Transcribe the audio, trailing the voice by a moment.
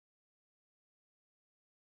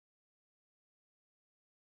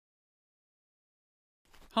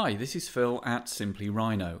Hi, this is Phil at Simply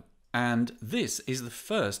Rhino, and this is the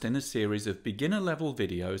first in a series of beginner-level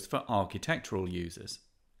videos for architectural users.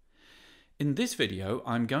 In this video,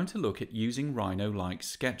 I'm going to look at using Rhino like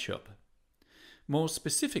SketchUp. More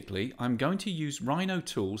specifically, I'm going to use Rhino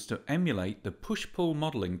tools to emulate the push-pull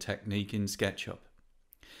modelling technique in SketchUp.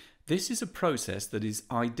 This is a process that is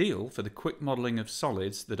ideal for the quick modelling of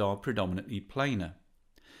solids that are predominantly planar.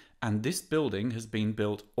 And this building has been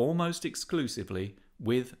built almost exclusively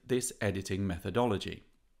with this editing methodology.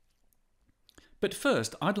 But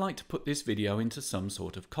first, I'd like to put this video into some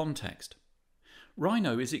sort of context.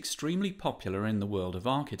 Rhino is extremely popular in the world of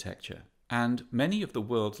architecture, and many of the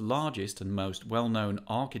world's largest and most well-known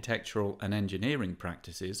architectural and engineering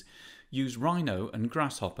practices use Rhino and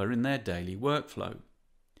Grasshopper in their daily workflow.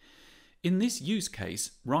 In this use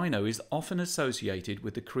case, Rhino is often associated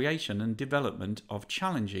with the creation and development of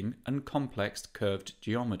challenging and complex curved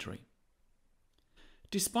geometry.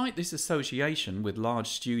 Despite this association with large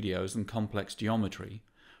studios and complex geometry,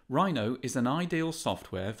 Rhino is an ideal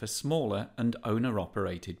software for smaller and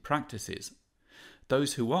owner-operated practices.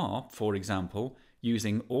 Those who are, for example,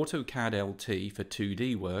 using AutoCAD LT for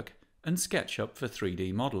 2D work and SketchUp for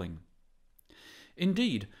 3D modelling.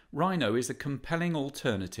 Indeed, Rhino is a compelling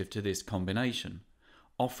alternative to this combination,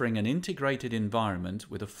 offering an integrated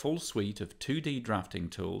environment with a full suite of 2D drafting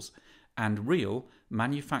tools and real,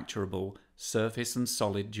 manufacturable surface and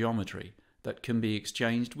solid geometry that can be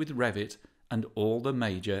exchanged with Revit and all the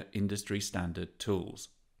major industry standard tools.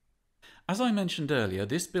 As I mentioned earlier,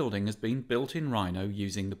 this building has been built in Rhino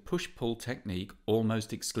using the push-pull technique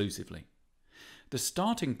almost exclusively. The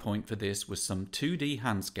starting point for this was some 2D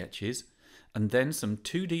hand sketches and then some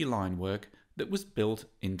 2D line work that was built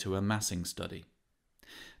into a massing study.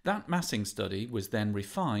 That massing study was then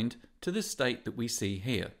refined to the state that we see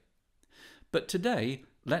here. But today,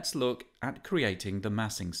 let's look at creating the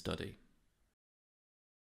massing study.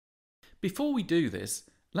 Before we do this,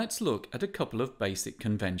 let's look at a couple of basic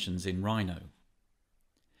conventions in Rhino.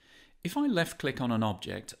 If I left-click on an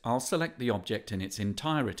object, I'll select the object in its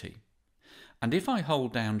entirety. And if I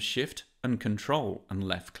hold down Shift and Control and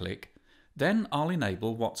left-click, then I'll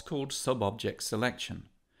enable what's called sub-object selection,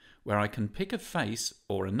 where I can pick a face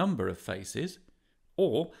or a number of faces,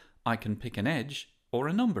 or I can pick an edge or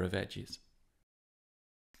a number of edges.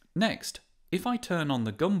 Next, if I turn on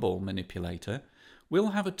the gumball manipulator, we'll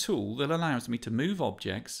have a tool that allows me to move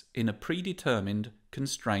objects in a predetermined,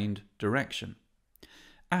 constrained direction.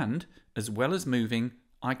 And, as well as moving,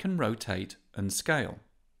 I can rotate and scale.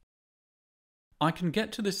 I can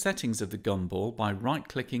get to the settings of the gumball by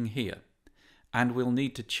right-clicking here, and we'll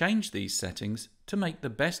need to change these settings to make the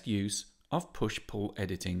best use of push-pull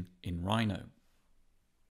editing in Rhino.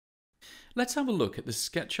 Let's have a look at the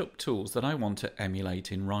SketchUp tools that I want to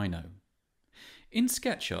emulate in Rhino. In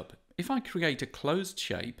SketchUp, if I create a closed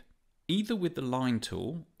shape, either with the line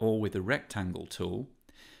tool or with the rectangle tool,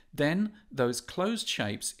 then those closed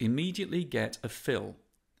shapes immediately get a fill,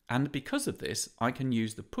 and because of this I can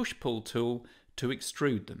use the push-pull tool to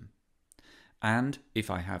extrude them. And if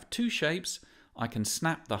I have two shapes, I can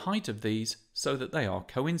snap the height of these so that they are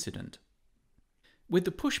coincident. With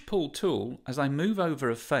the push-pull tool, as I move over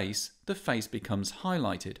a face, the face becomes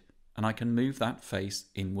highlighted and I can move that face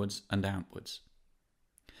inwards and outwards.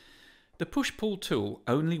 The push-pull tool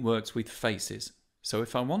only works with faces, so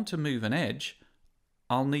if I want to move an edge,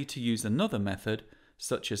 I'll need to use another method,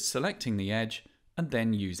 such as selecting the edge and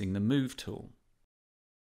then using the move tool.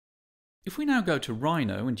 If we now go to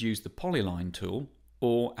Rhino and use the polyline tool,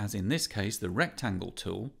 or as in this case the rectangle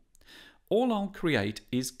tool, all I'll create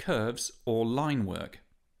is curves or line work,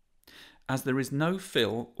 as there is no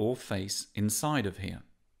fill or face inside of here.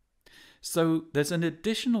 So there's an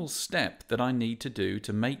additional step that I need to do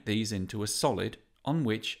to make these into a solid on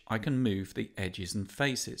which I can move the edges and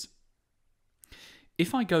faces.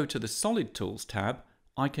 If I go to the Solid Tools tab,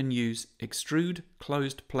 I can use Extrude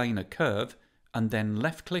Closed Planar Curve and then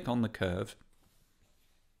left-click on the curve,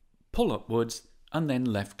 pull upwards and then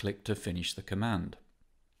left-click to finish the command.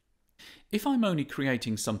 If I'm only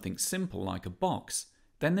creating something simple like a box,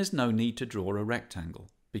 then there's no need to draw a rectangle,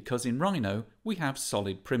 because in Rhino we have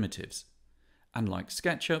solid primitives. And like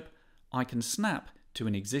SketchUp, I can snap to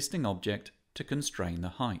an existing object to constrain the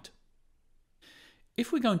height.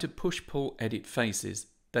 If we're going to push-pull edit faces,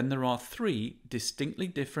 then there are three distinctly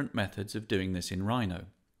different methods of doing this in Rhino.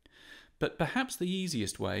 But perhaps the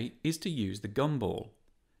easiest way is to use the gumball.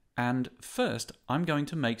 And first, I'm going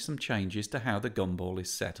to make some changes to how the gumball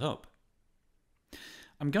is set up.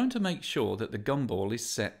 I'm going to make sure that the gumball is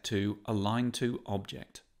set to Align to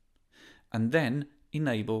Object, and then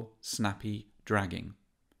enable snappy dragging.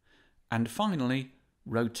 And finally,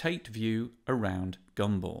 Rotate View Around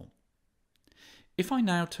Gumball. If I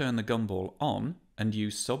now turn the gumball on and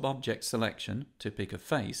use Sub-Object Selection to pick a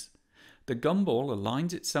face, the gumball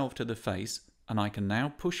aligns itself to the face, and I can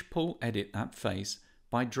now push-pull edit that face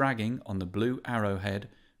by dragging on the blue arrowhead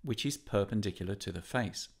which is perpendicular to the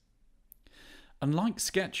face. Unlike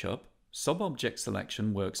SketchUp, Sub-Object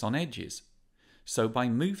Selection works on edges, so by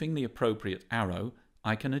moving the appropriate arrow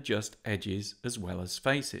I can adjust edges as well as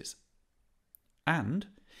faces. And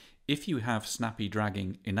if you have snappy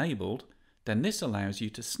dragging enabled, then this allows you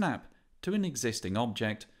to snap to an existing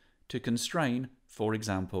object to constrain, for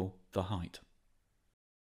example, the height.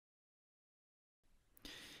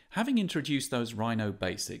 Having introduced those Rhino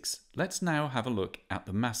basics, let's now have a look at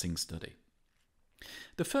the massing study.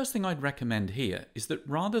 The first thing I'd recommend here is that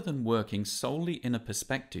rather than working solely in a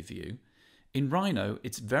perspective view, in Rhino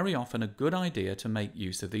it's very often a good idea to make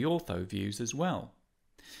use of the ortho views as well.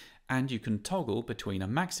 And you can toggle between a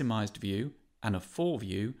maximized view and a 4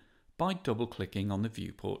 view by double-clicking on the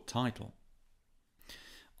viewport title.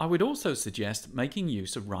 I would also suggest making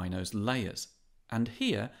use of Rhino's layers, and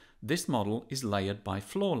here this model is layered by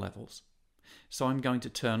floor levels. So I'm going to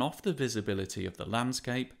turn off the visibility of the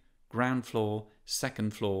landscape, ground floor,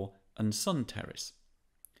 second floor and sun terrace.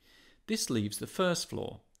 This leaves the first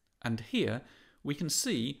floor, and here we can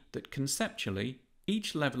see that conceptually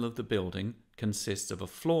each level of the building consists of a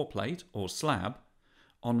floor plate or slab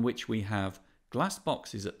on which we have glass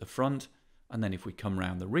boxes at the front, and then if we come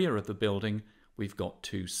round the rear of the building we've got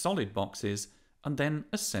 2 solid boxes and then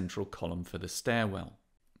a central column for the stairwell.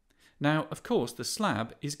 Now of course the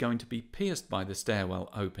slab is going to be pierced by the stairwell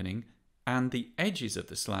opening, and the edges of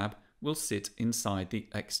the slab will sit inside the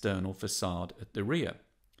external facade at the rear.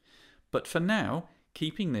 But for now,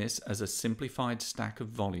 keeping this as a simplified stack of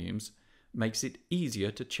volumes makes it easier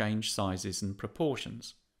to change sizes and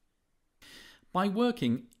proportions. By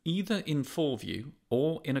working either in 4 view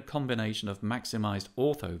or in a combination of maximized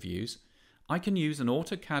ortho views, I can use an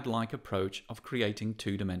AutoCAD-like approach of creating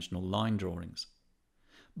 2-dimensional line drawings.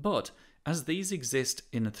 But as these exist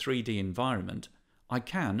in a 3D environment, I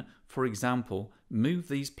can, for example, move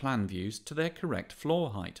these plan views to their correct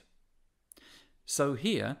floor height. So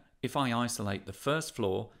here, if I isolate the first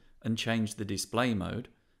floor and change the display mode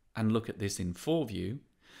and look at this in 4 view,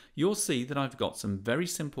 you'll see that I've got some very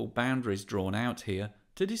simple boundaries drawn out here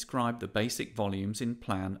to describe the basic volumes in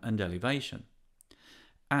plan and elevation.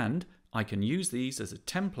 And I can use these as a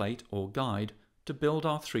template or guide to build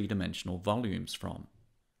our 3-dimensional volumes from.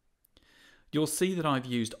 You'll see that I've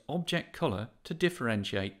used object color to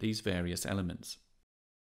differentiate these various elements.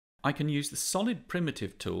 I can use the solid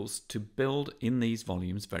primitive tools to build in these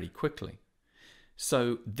volumes very quickly.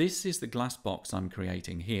 So this is the glass box I'm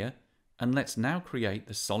creating here, and let's now create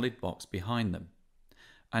the solid box behind them.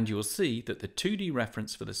 And you'll see that the 2D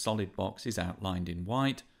reference for the solid box is outlined in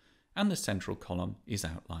white and the central column is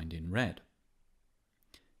outlined in red.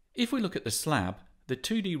 If we look at the slab, the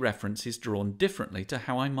 2D reference is drawn differently to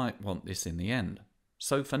how I might want this in the end.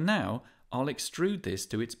 So for now, I'll extrude this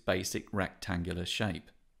to its basic rectangular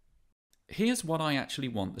shape. Here's what I actually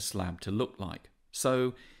want the slab to look like.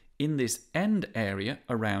 So in this end area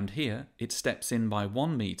around here, it steps in by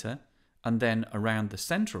 1 meter, and then around the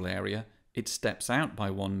central area, it steps out by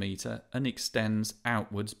 1 meter and extends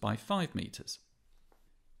outwards by 5 meters.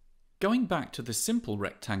 Going back to the simple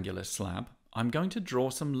rectangular slab, I'm going to draw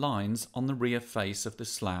some lines on the rear face of the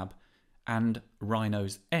slab, and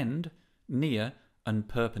Rhino's end, near and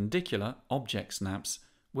perpendicular object snaps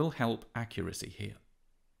will help accuracy here.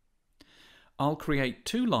 I'll create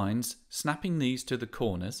 2 lines snapping these to the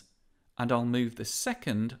corners, and I'll move the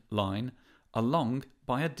second line along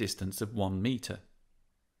by a distance of 1 meter.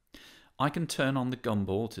 I can turn on the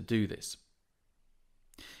gumball to do this.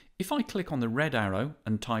 If I click on the red arrow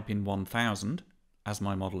and type in 1000, as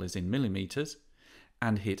my model is in millimeters,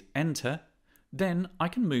 and hit enter, then I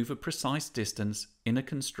can move a precise distance in a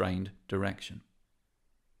constrained direction.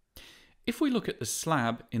 If we look at the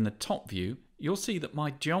slab in the top view, you'll see that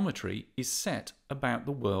my geometry is set about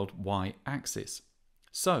the world y-axis.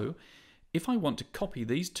 So, if I want to copy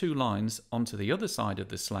these 2 lines onto the other side of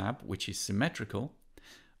the slab, which is symmetrical,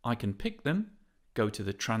 I can pick them, go to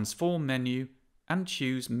the Transform menu and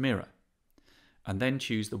choose Mirror, and then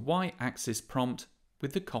choose the y-axis prompt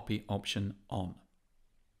with the copy option on.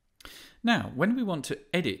 Now, when we want to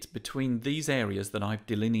edit between these areas that I've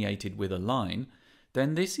delineated with a line,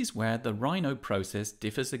 then this is where the Rhino process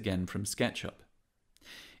differs again from SketchUp.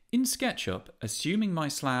 In SketchUp, assuming my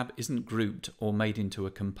slab isn't grouped or made into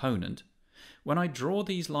a component, when I draw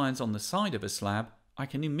these lines on the side of a slab, I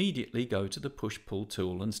can immediately go to the Push-Pull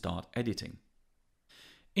tool and start editing.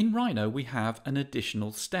 In Rhino we have an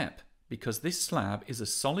additional step because this slab is a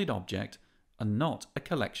solid object and not a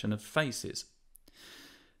collection of faces.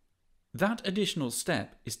 That additional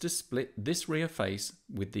step is to split this rear face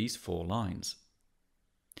with these 4 lines.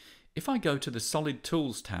 If I go to the Solid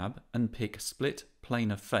Tools tab and pick Split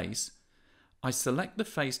Planar Face, I select the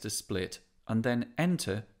face to split and then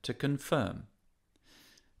Enter to confirm.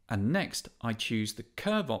 And next I choose the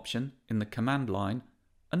Curve option in the command line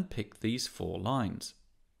and pick these 4 lines.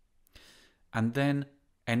 And then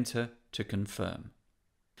Enter to confirm.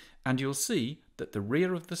 And you'll see that the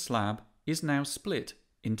rear of the slab is now split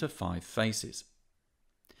into 5 faces.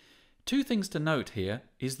 2 things to note here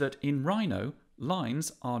is that in Rhino,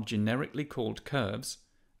 lines are generically called curves,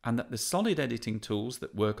 and that the solid editing tools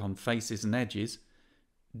that work on faces and edges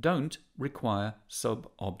don't require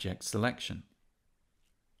sub-object selection.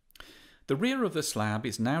 The rear of the slab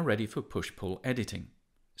is now ready for push-pull editing,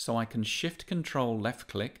 so I can Shift-Control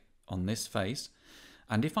left-click on this face,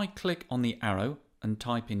 and if I click on the arrow and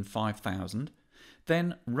type in 5000,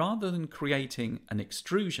 then rather than creating an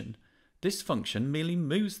extrusion, this function merely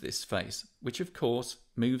moves this face, which of course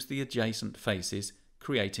moves the adjacent faces,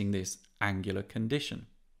 creating this angular condition.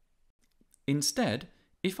 Instead,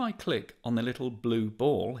 if I click on the little blue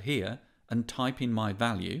ball here and type in my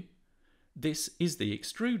value, this is the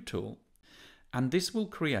extrude tool, and this will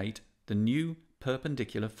create the new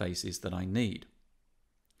perpendicular faces that I need.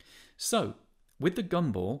 So, with the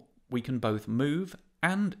gumball, we can both move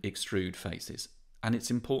and extrude faces, and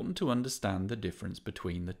it's important to understand the difference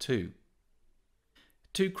between the two.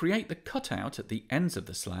 To create the cutout at the ends of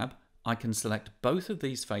the slab, I can select both of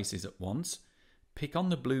these faces at once, pick on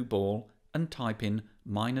the blue ball and type in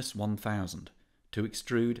 -1000 to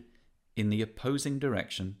extrude in the opposing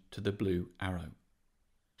direction to the blue arrow.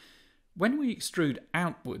 When we extrude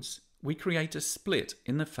outwards, we create a split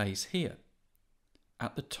in the face here,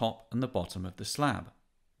 at the top and the bottom of the slab.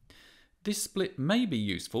 This split may be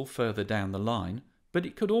useful further down the line, but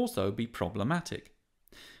it could also be problematic.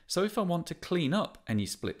 So if I want to clean up any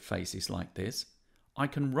split faces like this, I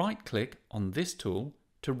can right-click on this tool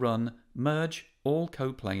to run Merge All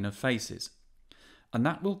Coplanar Faces, and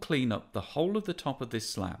that will clean up the whole of the top of this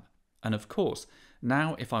slab. And of course,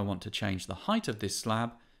 now if I want to change the height of this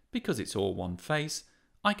slab, because it's all one face,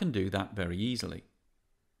 I can do that very easily.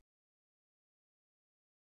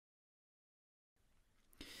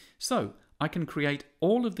 So, I can create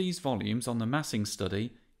all of these volumes on the massing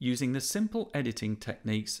study using the simple editing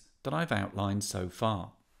techniques that I've outlined so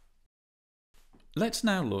far. Let's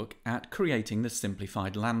now look at creating the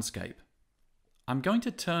simplified landscape. I'm going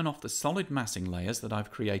to turn off the solid massing layers that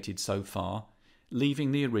I've created so far,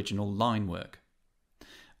 leaving the original line work.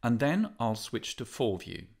 And then I'll switch to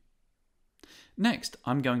 4-view. Next,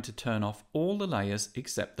 I'm going to turn off all the layers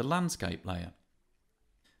except the landscape layer.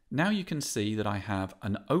 Now you can see that I have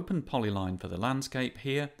an open polyline for the landscape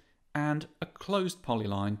here and a closed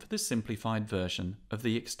polyline for the simplified version of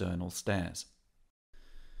the external stairs.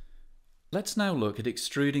 Let's now look at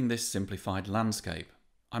extruding this simplified landscape.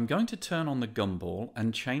 I'm going to turn on the gumball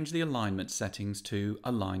and change the alignment settings to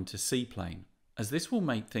Align to C-plane, as this will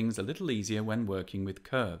make things a little easier when working with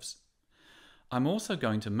curves. I'm also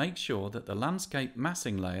going to make sure that the landscape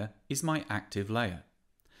massing layer is my active layer.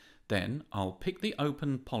 Then I'll pick the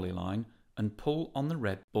open polyline and pull on the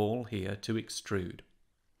red ball here to extrude.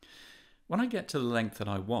 When I get to the length that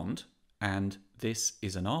I want, and this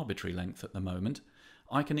is an arbitrary length at the moment,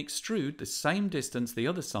 I can extrude the same distance the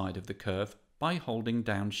other side of the curve by holding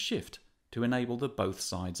down Shift to enable the both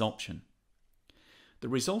sides option. The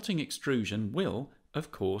resulting extrusion will,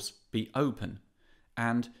 of course, be open,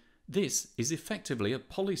 and this is effectively a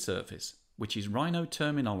polysurface, which is Rhino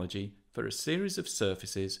terminology for a series of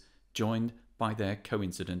surfaces joined by their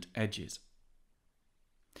coincident edges.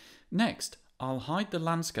 Next, I'll hide the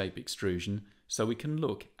landscape extrusion so we can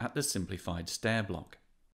look at the simplified stair block.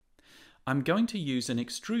 I'm going to use an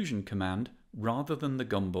extrusion command rather than the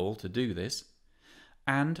gumball to do this,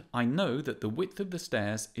 and I know that the width of the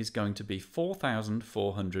stairs is going to be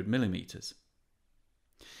 4,400 millimeters.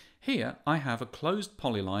 Here I have a closed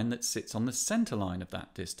polyline that sits on the center line of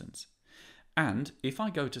that distance, and if I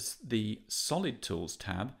go to the Solid Tools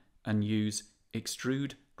tab and use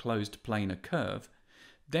Extrude Closed Planar Curve,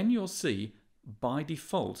 then you'll see by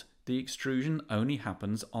default the extrusion only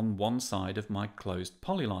happens on one side of my closed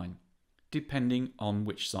polyline, depending on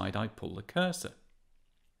which side I pull the cursor.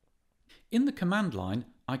 In the command line,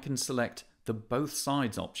 I can select the Both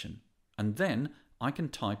Sides option, and then I can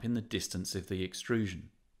type in the distance of the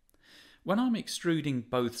extrusion. When I'm extruding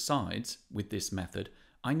both sides with this method,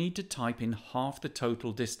 I need to type in half the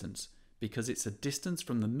total distance because it's a distance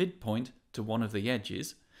from the midpoint to one of the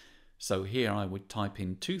edges. So here I would type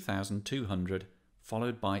in 2200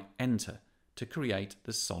 followed by enter to create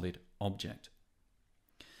the solid object.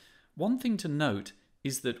 One thing to note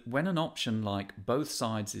is that when an option like both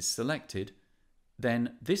sides is selected,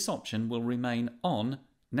 then this option will remain on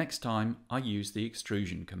next time I use the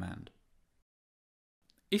extrusion command.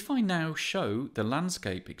 If I now show the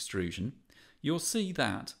landscape extrusion, you'll see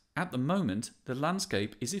that at the moment the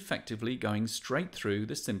landscape is effectively going straight through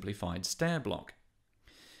the simplified stair block.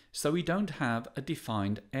 So we don't have a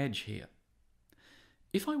defined edge here.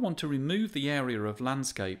 If I want to remove the area of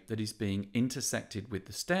landscape that is being intersected with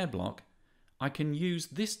the stair block, I can use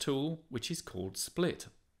this tool, which is called Split.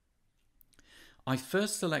 I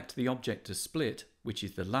first select the object to split, which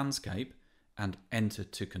is the landscape, and enter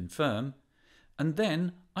to confirm, and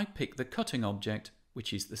then I pick the cutting object,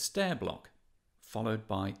 which is the stair block, followed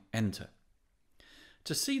by enter.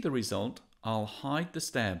 To see the result, I'll hide the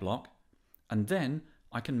stair block, and then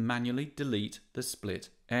I can manually delete the split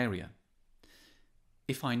area.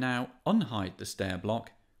 If I now unhide the stair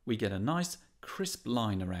block, we get a nice crisp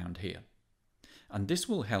line around here. And this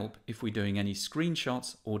will help if we're doing any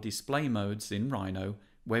screenshots or display modes in Rhino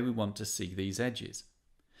where we want to see these edges.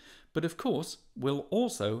 But of course, we'll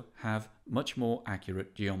also have much more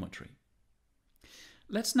accurate geometry.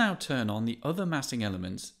 Let's now turn on the other massing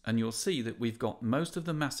elements and you'll see that we've got most of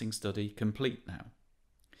the massing study complete now.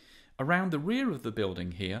 Around the rear of the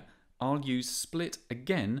building here, I'll use Split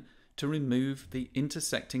again to remove the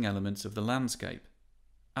intersecting elements of the landscape.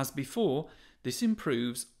 As before, this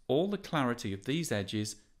improves all the clarity of these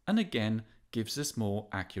edges and again gives us more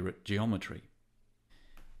accurate geometry.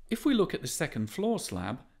 If we look at the second floor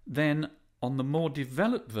slab, then on the more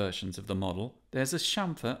developed versions of the model, there's a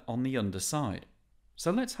chamfer on the underside.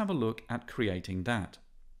 So let's have a look at creating that.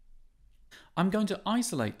 I'm going to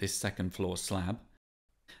isolate this second floor slab,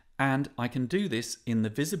 and I can do this in the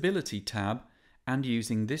Visibility tab and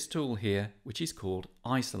using this tool here, which is called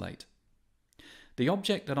Isolate. The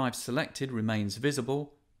object that I've selected remains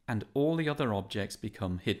visible and all the other objects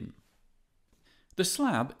become hidden. The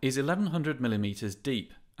slab is 1100 mm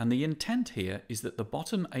deep, and the intent here is that the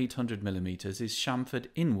bottom 800 mm is chamfered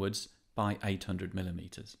inwards by 800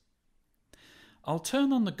 mm. I'll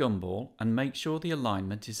turn on the gumball and make sure the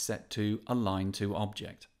alignment is set to Align to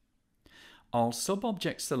Object. I'll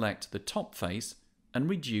sub-object select the top face and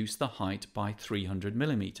reduce the height by 300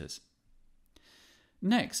 mm.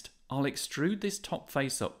 Next, I'll extrude this top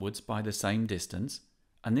face upwards by the same distance,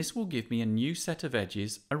 and this will give me a new set of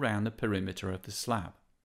edges around the perimeter of the slab.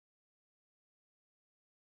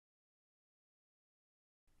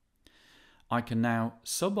 I can now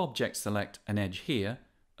sub-object select an edge here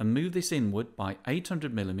and move this inward by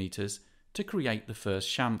 800 mm to create the first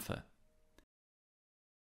chamfer.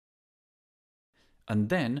 And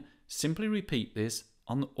then simply repeat this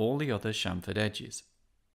on all the other chamfered edges.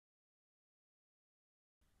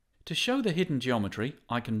 To show the hidden geometry,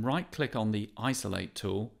 I can right-click on the Isolate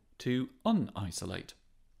tool to unisolate.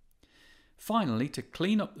 Finally, to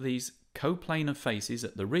clean up these coplanar faces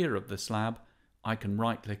at the rear of the slab, I can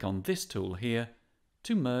right-click on this tool here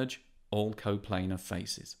to merge all coplanar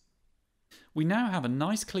faces. We now have a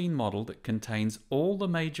nice clean model that contains all the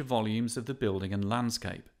major volumes of the building and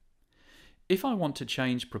landscape. If I want to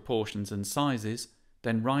change proportions and sizes,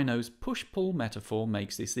 then Rhino's push-pull metaphor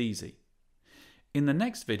makes this easy. In the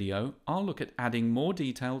next video, I'll look at adding more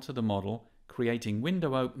detail to the model, creating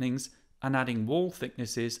window openings, and adding wall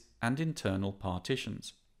thicknesses and internal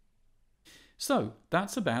partitions. So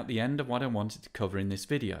that's about the end of what I wanted to cover in this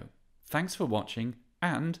video. Thanks for watching,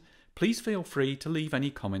 and please feel free to leave any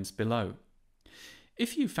comments below.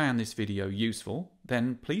 If you found this video useful,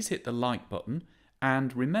 then please hit the like button,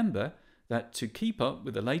 and remember that to keep up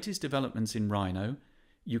with the latest developments in Rhino,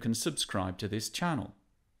 you can subscribe to this channel.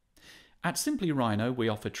 At Simply Rhino, we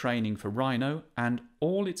offer training for Rhino and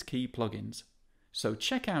all its key plugins, so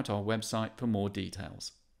check out our website for more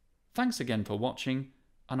details. Thanks again for watching,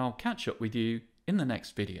 and I'll catch up with you in the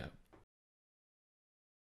next video.